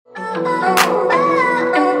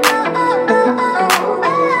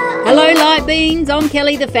Hello Light Beings, I'm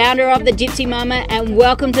Kelly, the founder of the Gypsy Mama, and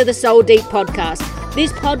welcome to the Soul Deep podcast.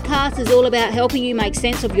 This podcast is all about helping you make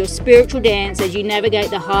sense of your spiritual dance as you navigate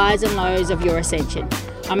the highs and lows of your ascension.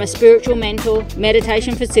 I'm a spiritual mentor,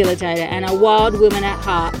 meditation facilitator, and a wild woman at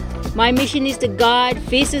heart. My mission is to guide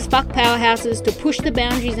fierce as fuck powerhouses to push the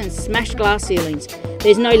boundaries and smash glass ceilings.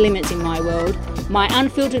 There's no limits in my world. My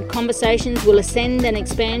unfiltered conversations will ascend and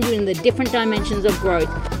expand you in the different dimensions of growth,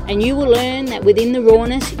 and you will learn that within the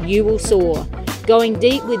rawness, you will soar. Going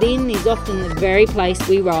deep within is often the very place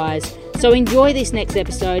we rise. So enjoy this next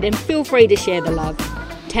episode and feel free to share the love.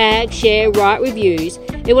 Tag, share, write reviews.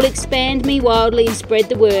 It will expand me wildly and spread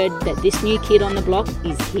the word that this new kid on the block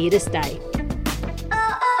is here to stay.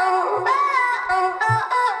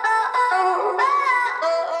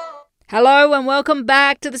 Hello and welcome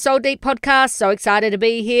back to the Soul Deep podcast. So excited to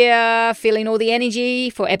be here, feeling all the energy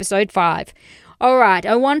for episode 5. All right,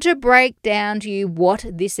 I want to break down to you what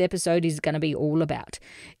this episode is going to be all about.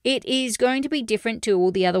 It is going to be different to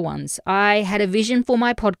all the other ones. I had a vision for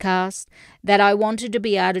my podcast that I wanted to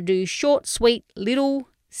be able to do short, sweet, little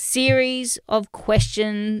series of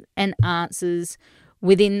question and answers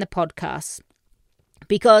within the podcast,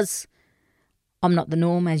 because I'm not the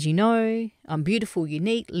norm, as you know. I'm beautiful,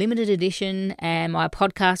 unique, limited edition, and my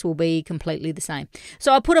podcast will be completely the same.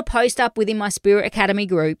 So I put a post up within my Spirit Academy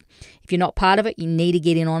group. If you're not part of it, you need to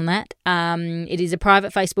get in on that. It is a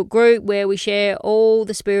private Facebook group where we share all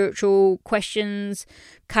the spiritual questions,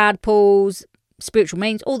 card pulls, spiritual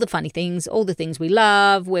meanings, all the funny things, all the things we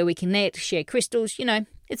love, where we connect, share crystals. You know,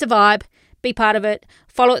 it's a vibe. Be part of it.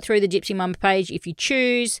 Follow it through the Gypsy Mama page if you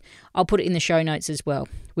choose. I'll put it in the show notes as well.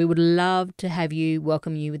 We would love to have you,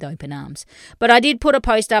 welcome you with open arms. But I did put a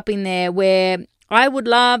post up in there where I would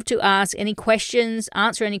love to ask any questions,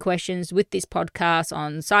 answer any questions with this podcast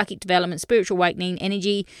on psychic development, spiritual awakening,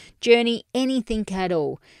 energy, journey, anything at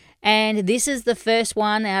all. And this is the first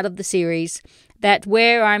one out of the series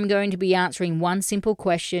where I'm going to be answering one simple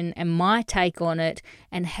question and my take on it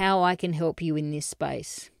and how I can help you in this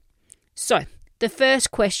space. So, the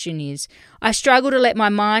first question is, I struggle to let my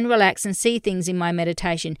mind relax and see things in my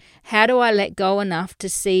meditation. How do I let go enough to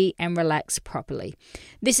see and relax properly?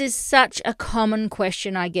 This is such a common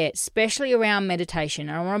question I get, especially around meditation.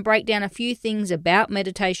 I want to break down a few things about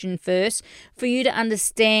meditation first for you to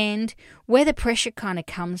understand where the pressure kind of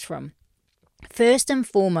comes from. First and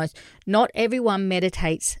foremost, not everyone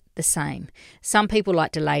meditates the same. Some people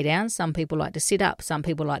like to lay down, some people like to sit up, some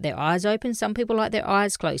people like their eyes open, some people like their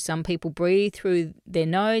eyes closed, some people breathe through their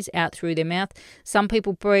nose, out through their mouth, some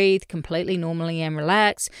people breathe completely normally and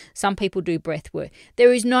relax, some people do breath work.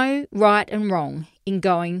 There is no right and wrong in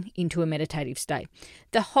going into a meditative state.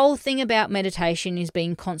 The whole thing about meditation is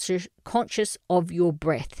being conscious of your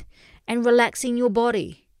breath and relaxing your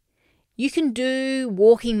body. You can do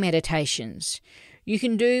walking meditations. You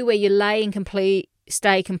can do where you lay and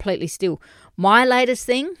stay completely still. My latest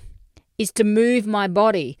thing is to move my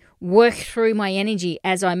body, work through my energy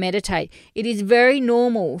as I meditate. It is very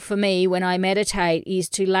normal for me when I meditate is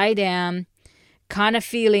to lay down, kind of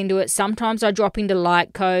feel into it. Sometimes I drop into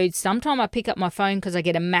light codes. Sometimes I pick up my phone because I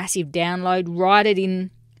get a massive download, write it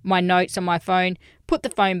in my notes on my phone, put the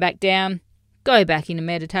phone back down, go back into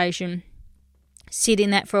meditation. Sit in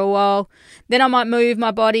that for a while. Then I might move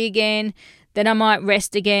my body again. Then I might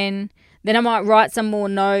rest again. Then I might write some more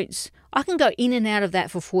notes. I can go in and out of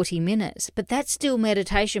that for 40 minutes, but that's still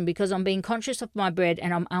meditation because I'm being conscious of my breath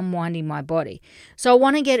and I'm unwinding my body. So I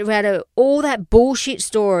want to get rid of all that bullshit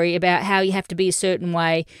story about how you have to be a certain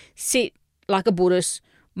way, sit like a Buddhist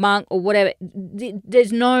monk or whatever.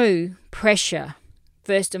 There's no pressure,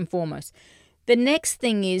 first and foremost. The next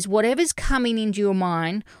thing is whatever's coming into your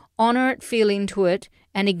mind, honor it, feel into it,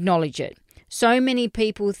 and acknowledge it. So many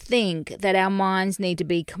people think that our minds need to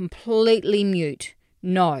be completely mute.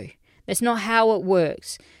 No, that's not how it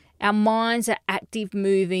works. Our minds are active,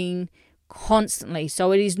 moving constantly.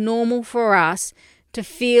 So it is normal for us to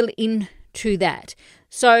feel into that.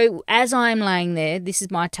 So as I'm laying there, this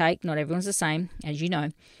is my take, not everyone's the same, as you know,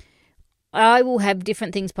 I will have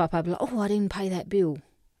different things pop up, like, oh, I didn't pay that bill.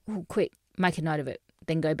 Oh, quick, make a note of it,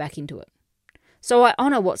 then go back into it. So I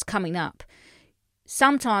honor what's coming up.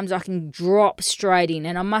 Sometimes I can drop straight in,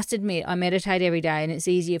 and I must admit I meditate every day and it's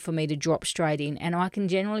easier for me to drop straight in, and I can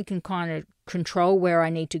kind of control where I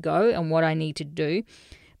need to go and what I need to do.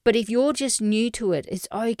 But if you're just new to it, it's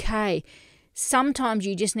okay. Sometimes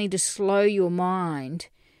you just need to slow your mind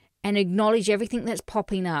and acknowledge everything that's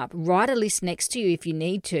popping up. Write a list next to you if you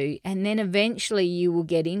need to, and then eventually you will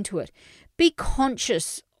get into it. Be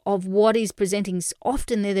conscious of what is presenting.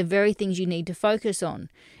 Often they're the very things you need to focus on.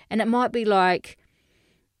 And it might be like,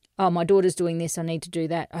 oh, my daughter's doing this, I need to do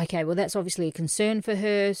that. Okay, well, that's obviously a concern for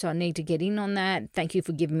her, so I need to get in on that. Thank you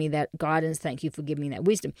for giving me that guidance. Thank you for giving me that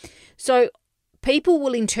wisdom. So people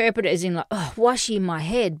will interpret it as in like, oh, why is she in my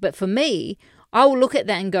head? But for me, I will look at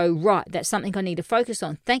that and go, right, that's something I need to focus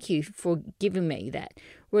on. Thank you for giving me that.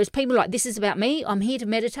 Whereas people are like, this is about me. I'm here to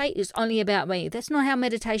meditate. It's only about me. That's not how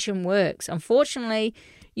meditation works. Unfortunately,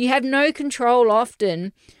 you have no control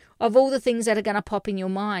often of all the things that are going to pop in your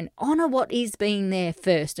mind. Honor what is being there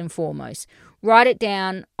first and foremost. Write it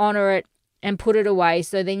down, honor it, and put it away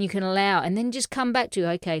so then you can allow. And then just come back to,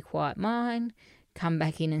 okay, quiet mind, come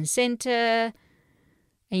back in and center.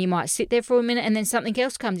 And you might sit there for a minute and then something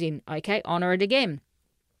else comes in. Okay, honor it again.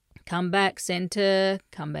 Come back, center,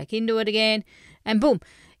 come back into it again, and boom.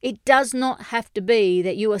 It does not have to be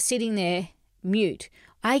that you are sitting there mute.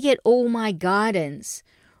 I get all my guidance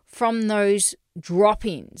from those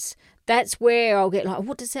drop-ins. That's where I'll get like,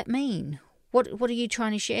 what does that mean? What are you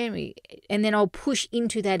trying to share me? And then I'll push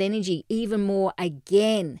into that energy even more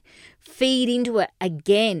again. Feed into it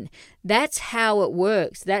again. That's how it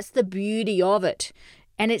works. That's the beauty of it.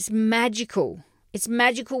 And it's magical. It's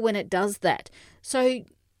magical when it does that. So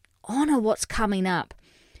honor what's coming up.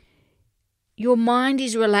 Your mind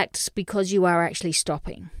is relaxed because you are actually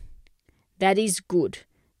stopping. That is good.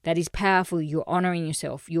 That is powerful. You're honoring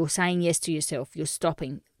yourself. You're saying yes to yourself. You're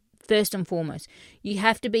stopping. First and foremost, you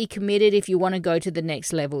have to be committed if you want to go to the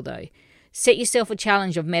next level though. Set yourself a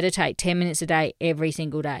challenge of meditate 10 minutes a day every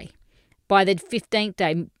single day. By the 15th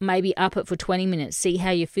day, maybe up it for 20 minutes. See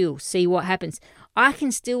how you feel. See what happens. I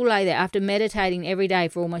can still lay there after meditating every day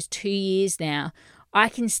for almost 2 years now. I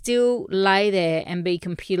can still lay there and be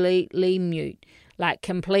completely mute. Like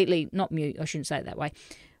completely, not mute, I shouldn't say it that way.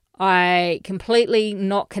 I completely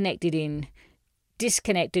not connected in,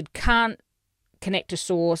 disconnected, can't connect to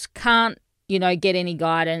source, can't, get any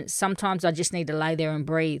guidance. Sometimes I just need to lay there and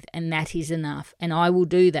breathe, and that is enough. And I will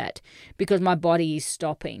do that because my body is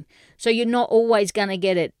stopping. So you're not always going to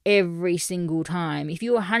get it every single time. If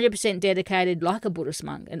you're 100% dedicated like a Buddhist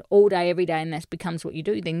monk and all day, every day, and that becomes what you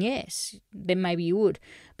do, then yes, then maybe you would.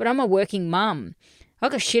 But I'm a working mum.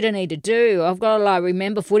 I've got shit I need to do. I've got to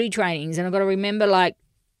remember footy trainings, and I've got to remember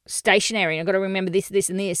stationery, and I've got to remember this,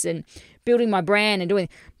 and this, and building my brand and doing.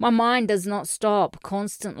 My mind does not stop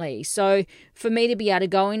constantly. So for me to be able to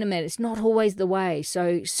go into med, it's not always the way.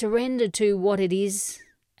 So surrender to what it is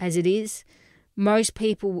as it is. Most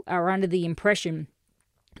people are under the impression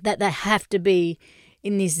that they have to be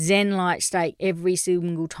in this Zen-like state every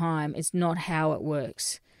single time. It's not how it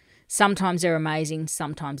works. Sometimes they're amazing,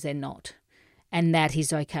 sometimes they're not. And that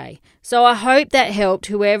is okay. So I hope that helped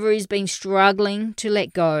whoever has been struggling to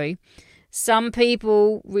let go. Some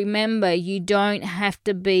people, remember, you don't have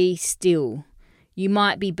to be still. You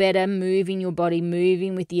might be better moving your body,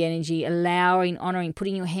 moving with the energy, allowing, honoring,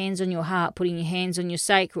 putting your hands on your heart, putting your hands on your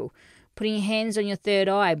sacral, putting your hands on your third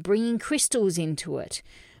eye, bringing crystals into it.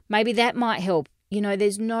 Maybe that might help.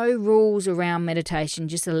 There's no rules around meditation.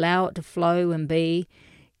 Just allow it to flow and be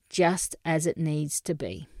just as it needs to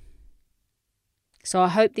be. So I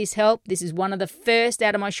hope this helped. This is one of the first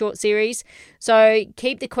out of my short series. So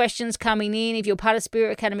keep the questions coming in. If you're part of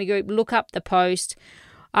Spirit Academy Group, look up the post.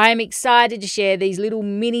 I am excited to share these little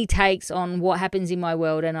mini takes on what happens in my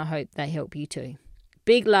world, and I hope they help you too.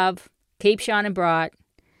 Big love. Keep shining bright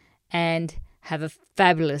and have a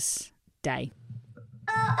fabulous day.